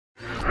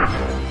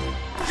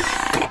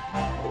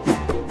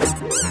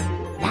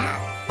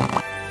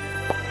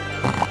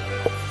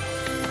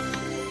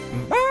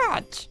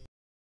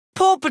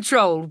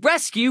Patrol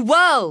Rescue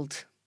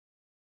World!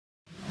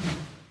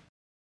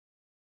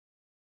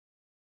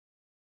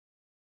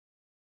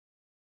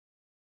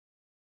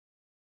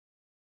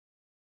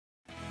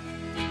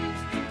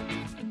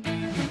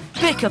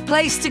 Pick a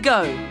place to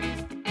go.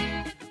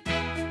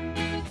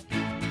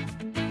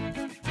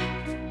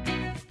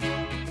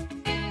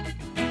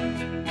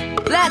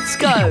 Let's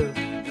go!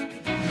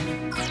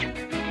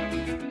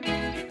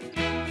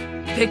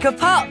 Pick a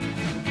pup.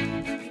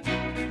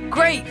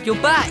 Great, you're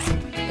back.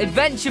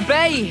 Adventure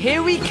Bay,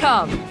 here we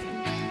come.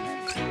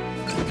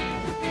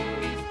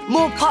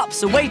 More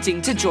pups are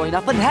waiting to join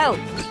up and help.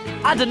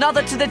 Add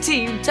another to the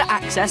team to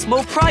access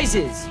more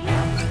prizes.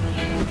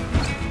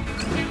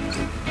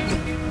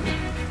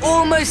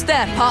 Almost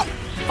there, pup.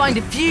 Find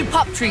a few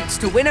pup treats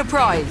to win a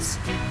prize.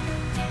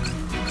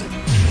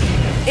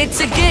 It's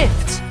a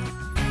gift.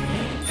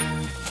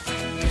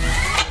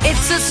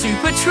 It's a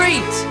super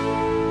treat.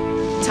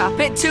 Tap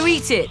it to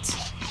eat it.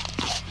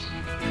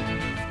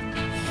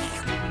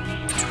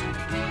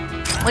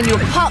 When your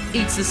pup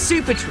eats a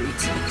super treat,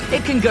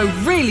 it can go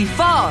really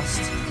fast.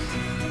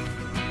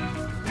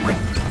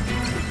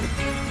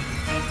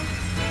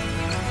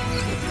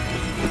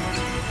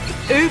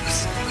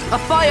 Oops! A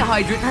fire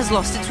hydrant has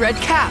lost its red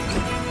cap.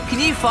 Can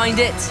you find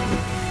it?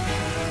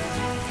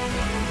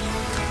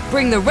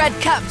 Bring the red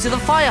cap to the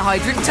fire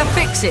hydrant to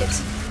fix it.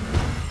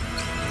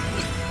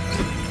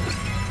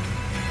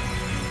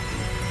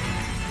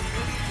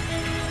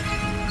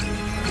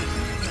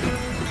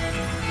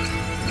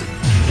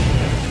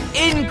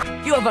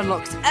 You have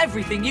unlocked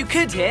everything you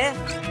could here.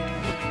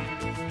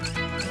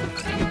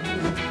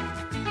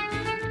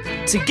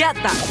 To get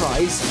that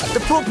prize, the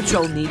PAW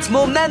Patrol needs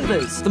more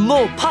members. The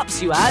more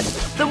pups you add,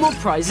 the more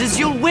prizes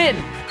you'll win.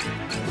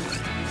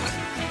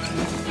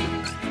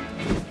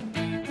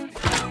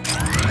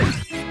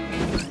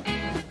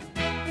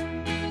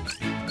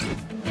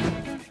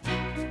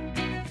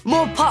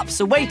 More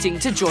pups are waiting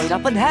to join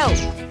up and help.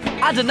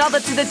 Add another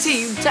to the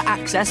team to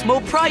access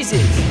more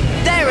prizes.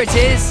 There it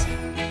is.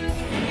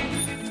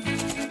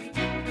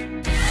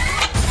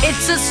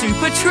 It's a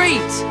super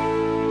treat.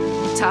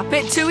 Tap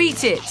it to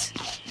eat it.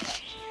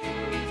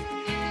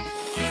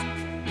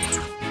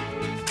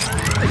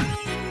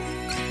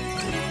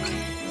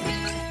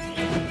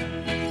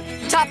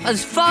 Tap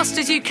as fast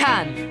as you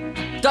can.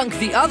 Dunk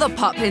the other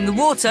pup in the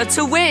water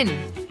to win.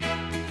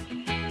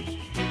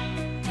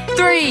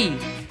 3,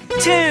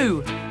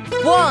 2,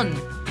 1,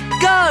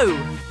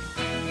 go!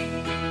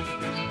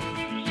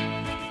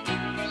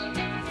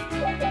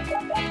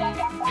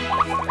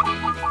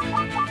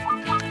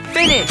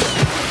 Finish!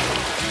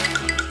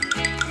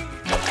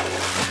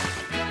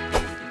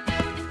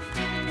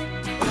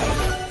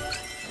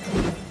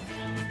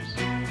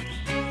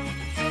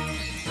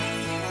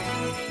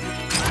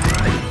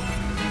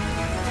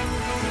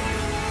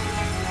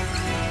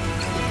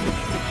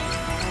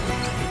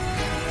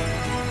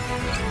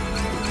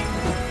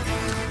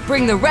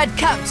 Bring the red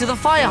cap to the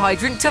fire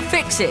hydrant to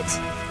fix it.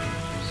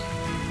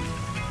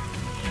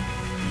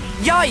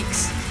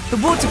 Yikes! The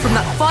water from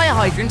that fire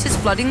hydrant is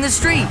flooding the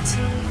street.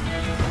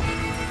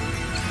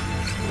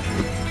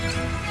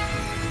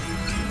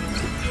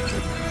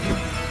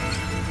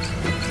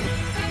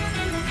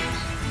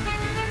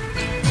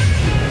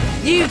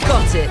 You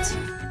got it!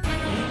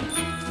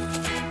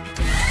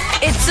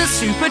 It's a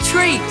super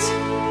treat!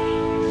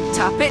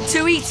 Tap it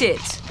to eat it.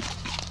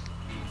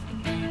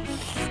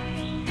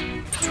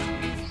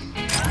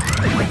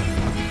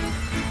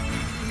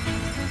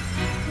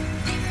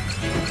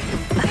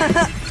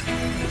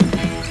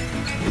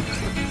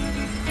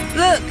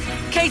 Look!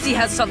 Katie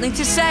has something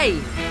to say.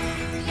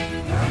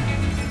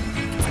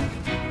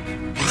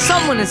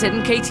 Someone has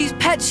hidden Katie's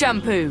pet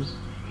shampoo.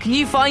 Can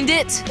you find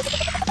it?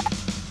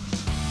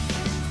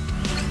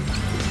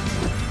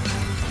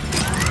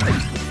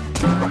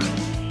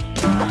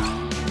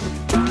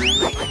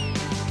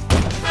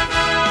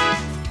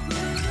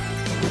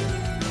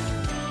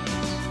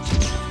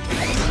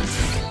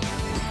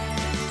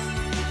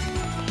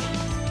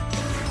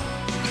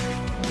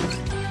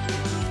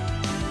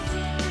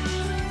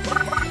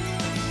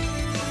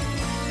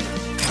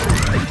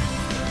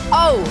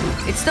 Oh,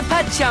 it's the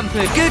pet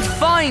shampoo. Good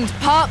find,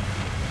 pup.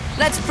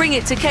 Let's bring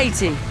it to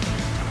Katie.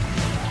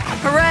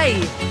 Hooray!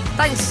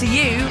 Thanks to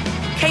you,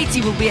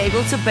 Katie will be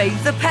able to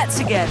bathe the pets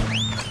again.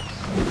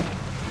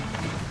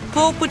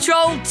 PAW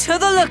Patrol to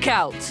the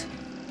lookout!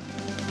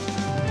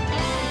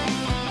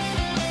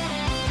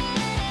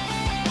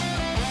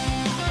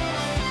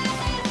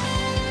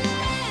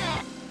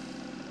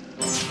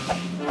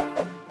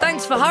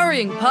 Thanks for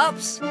hurrying,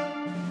 pups.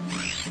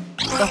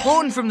 The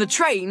horn from the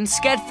train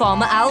scared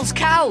Farmer Al's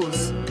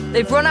cows.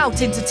 They've run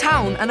out into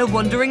town and are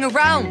wandering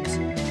around.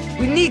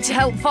 We need to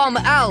help Farmer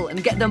Al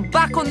and get them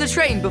back on the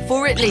train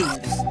before it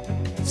leaves.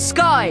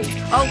 Skye,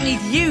 I'll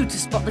need you to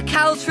spot the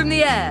cows from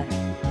the air.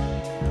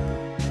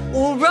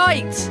 All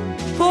right,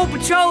 PAW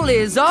Patrol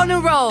is on a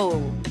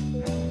roll.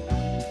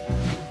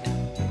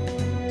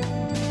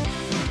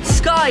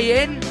 Skye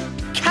in,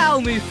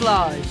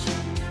 camouflage.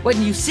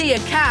 When you see a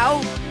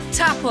cow,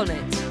 tap on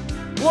it.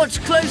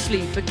 Watch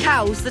closely for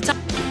cows that are...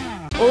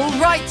 All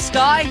right,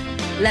 Skye.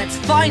 Let's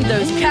find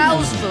those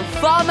cows for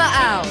Farmer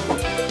Al.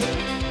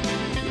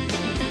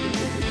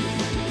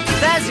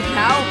 There's a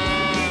cow.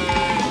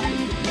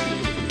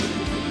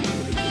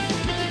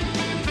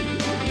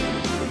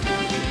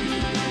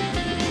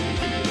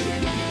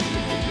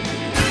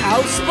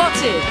 Cow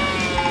spotted.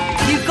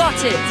 You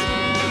got it.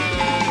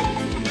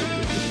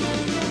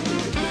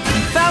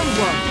 You found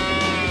one.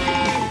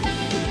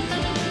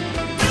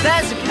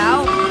 There's a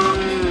cow.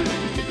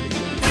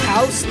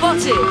 Cow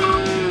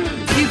spotted.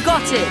 You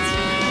got it.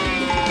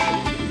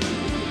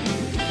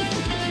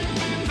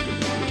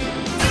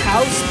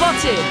 Cow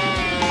spotted.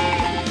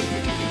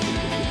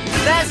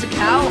 There's a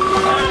cow.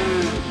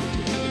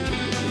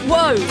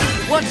 Whoa!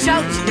 Watch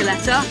out,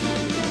 Skelletta.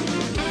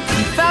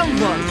 You found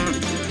one.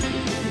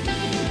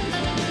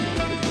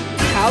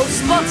 Cow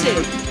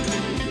spotted.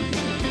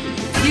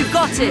 You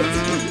got it.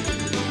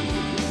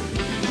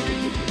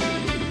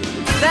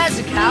 There's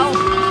a cow.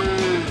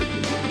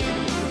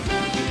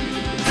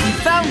 You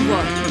found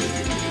one.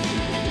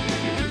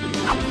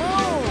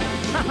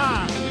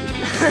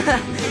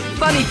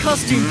 Funny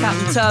costume,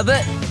 Captain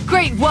Turbot.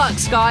 Great work,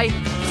 Skye.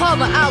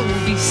 Farmer Al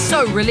will be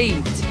so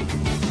relieved.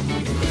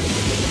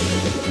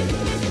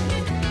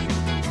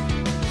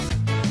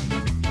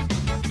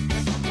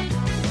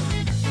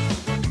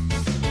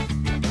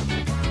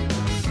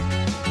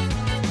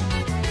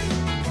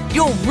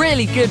 You're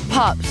really good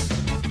pups.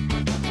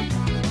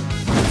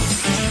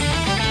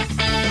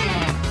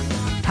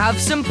 Have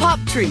some pup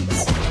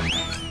treats.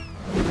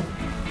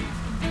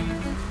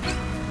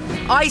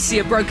 I see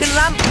a broken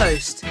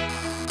lamppost.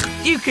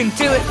 You can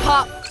do it,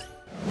 pup.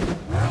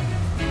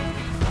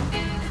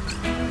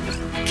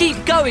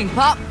 Keep going,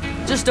 pup.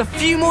 Just a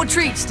few more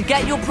treats to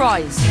get your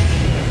prize.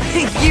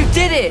 You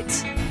did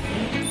it!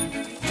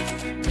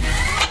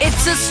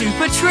 It's a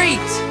super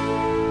treat.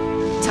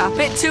 Tap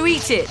it to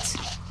eat it.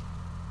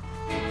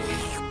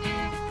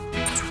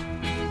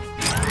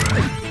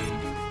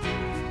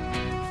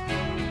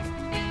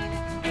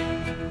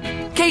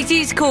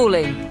 Katie's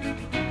calling.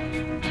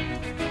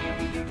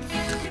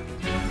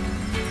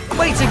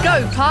 Way to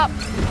go, pup!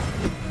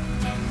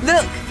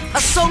 Look, a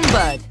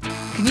songbird.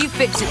 Can you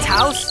fix its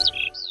house?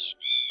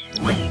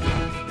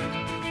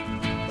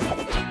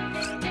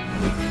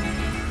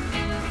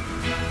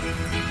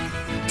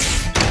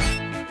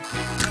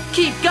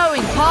 Keep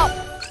going, pup!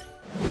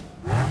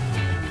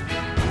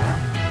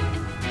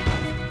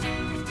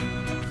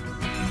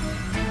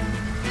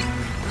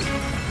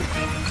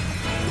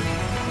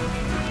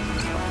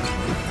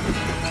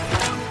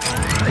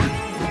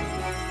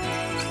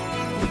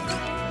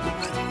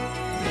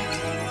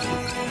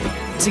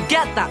 To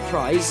get that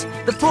prize,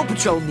 the PAW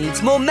Patrol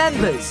needs more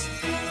members.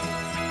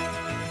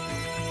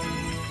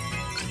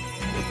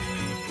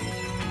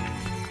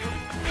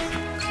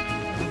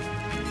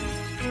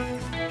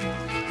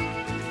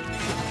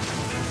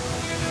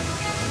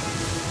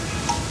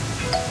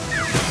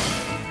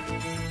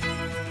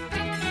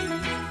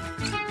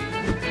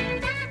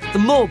 The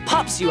more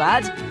pups you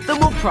add, the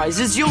more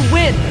prizes you'll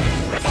win.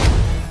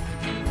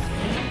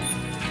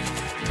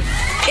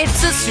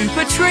 It's a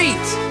super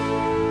treat.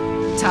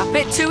 Tap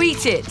it to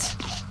eat it.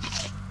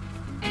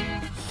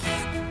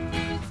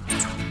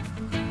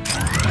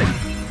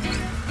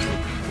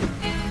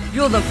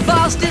 You're the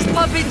fastest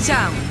pup in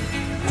town.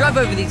 Drive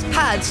over these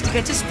pads to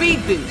get a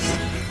speed boost.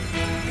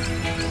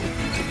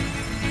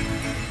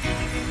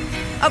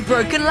 A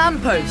broken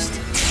lamppost.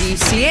 Do you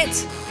see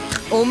it?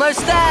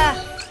 Almost there.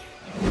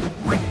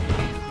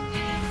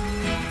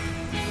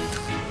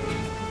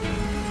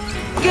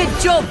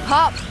 Good job,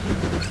 pup.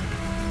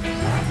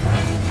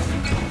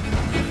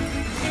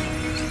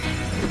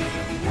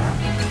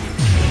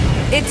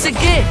 It's a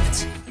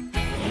gift.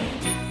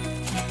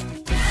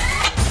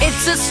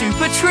 It's a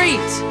super treat.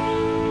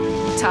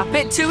 Tap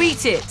it to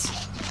eat it.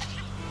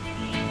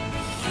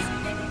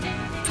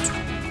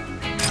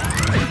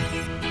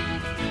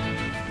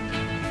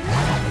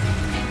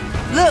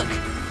 Look,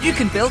 you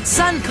can build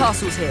sand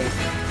castles here.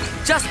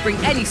 Just bring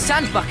any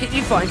sand bucket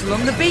you find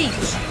along the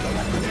beach.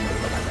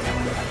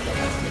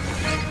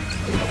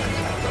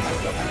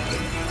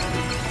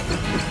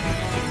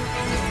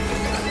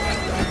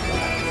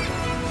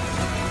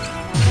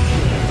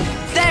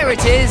 There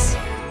it is!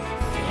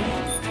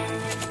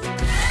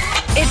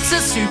 It's a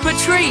super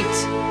treat!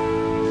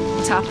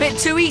 Tap it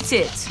to eat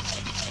it.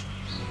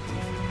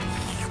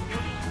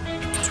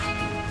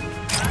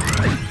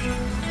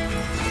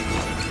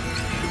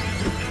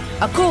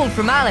 A call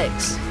from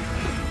Alex.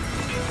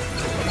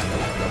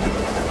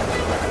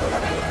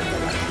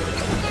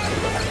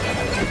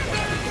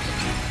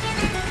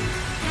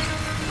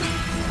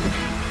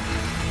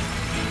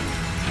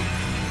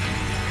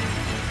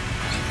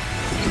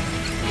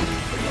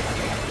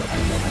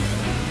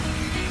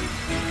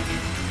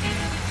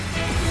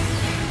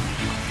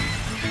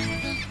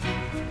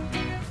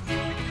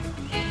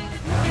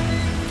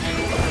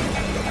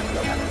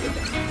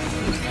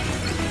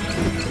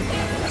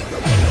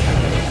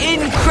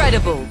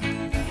 Incredible!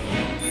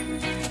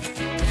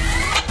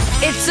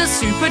 It's a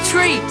super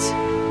treat!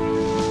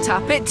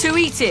 Tap it to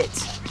eat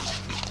it.